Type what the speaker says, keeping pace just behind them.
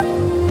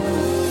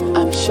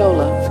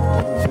ShoLUV.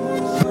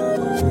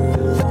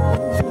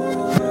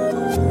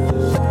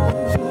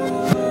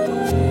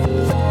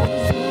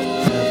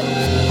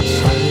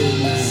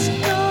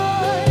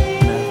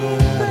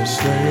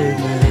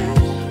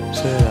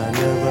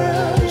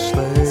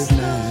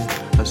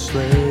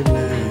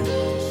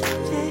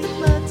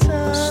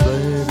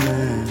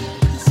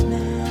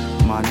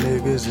 My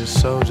niggas is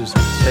soldiers,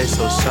 they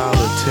so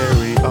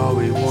solitary. All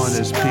we want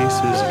is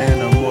pieces and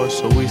no more,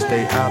 so we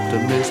stay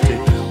optimistic.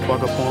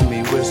 Walk up on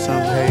me with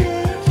some hate,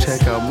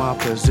 check out my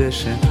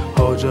position.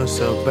 Hold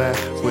yourself back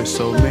with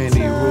so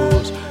many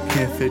rules.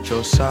 Can't fit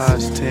your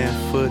size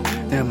 10 foot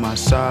in my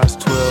size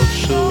 12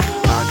 shoe.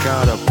 I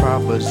got a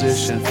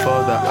proposition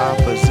for the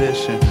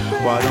opposition.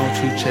 Why don't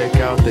you check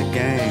out the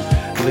game?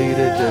 Lead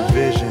a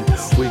division.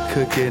 We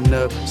cooking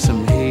up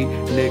some heat,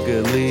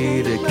 nigga,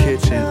 lead the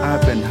kitchen.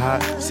 I've been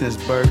hot since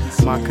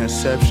birth, my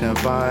conception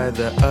via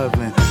the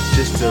oven.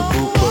 Just a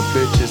group of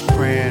bitches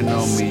praying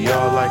on me,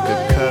 y'all like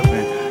a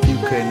coven. You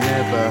could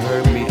never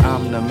hurt me,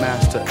 I'm the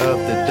master of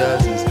the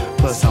dozens.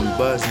 Plus I'm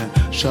buzzing,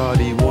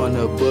 shawty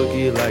wanna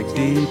boogie like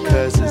D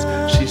cousins.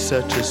 She's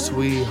such a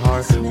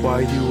sweetheart, why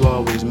you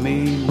always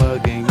mean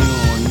mugging? You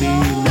don't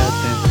need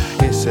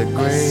nothing, it's a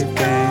grave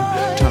game.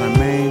 Tryna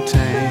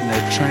maintain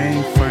a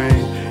train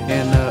frame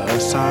in a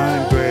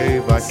assigned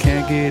grave. I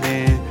can't get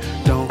in,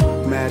 don't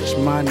match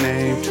my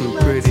name. Too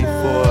pretty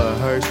for a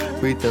hearse.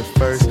 Read the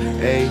first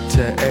A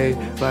to A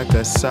like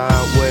a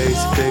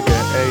sideways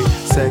figure eight.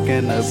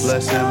 Second a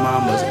blessing,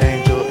 mama's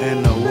angel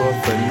in the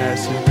world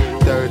finessing.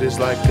 Third is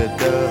like a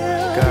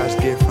dove, God's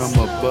gift from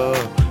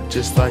above.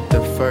 Just like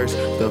the first,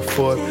 the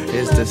fourth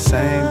is the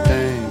same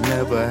thing.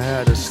 Never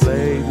had a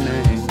slave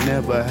name,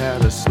 never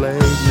had a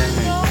slave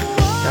name.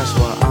 That's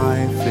why I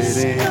ain't fit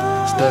in,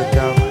 stuck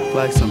out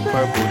like some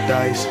purple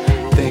dice.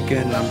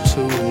 Thinking I'm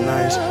too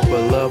nice,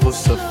 but love will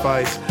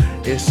suffice.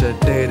 It's a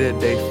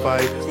day-to-day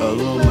fight,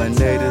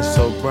 illuminating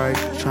so bright.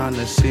 Trying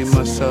to see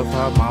myself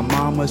how my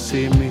mama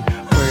see me.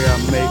 Pray I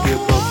make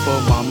it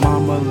before my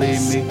mama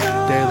leave me.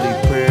 Daily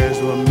prayers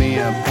with me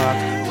and Pop,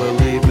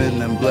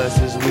 believing in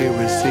blessings we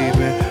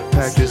receiving.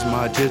 Practice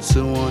my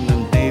jitsu on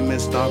them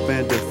demons, stomp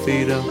and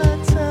defeat them.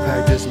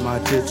 Practice my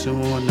jitsu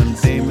on them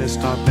demons,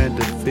 stomp and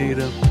defeat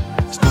them.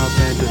 Stomp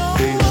and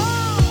defeat them.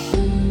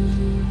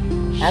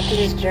 After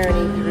his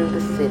journey through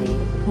the city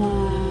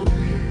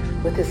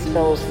with his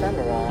fellow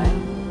samurai,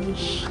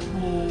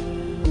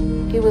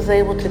 he was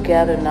able to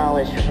gather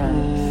knowledge from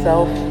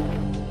himself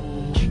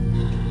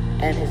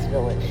and his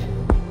village.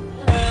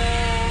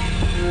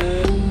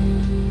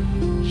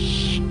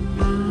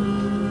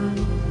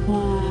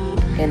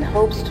 In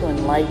hopes to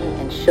enlighten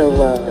and show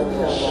love.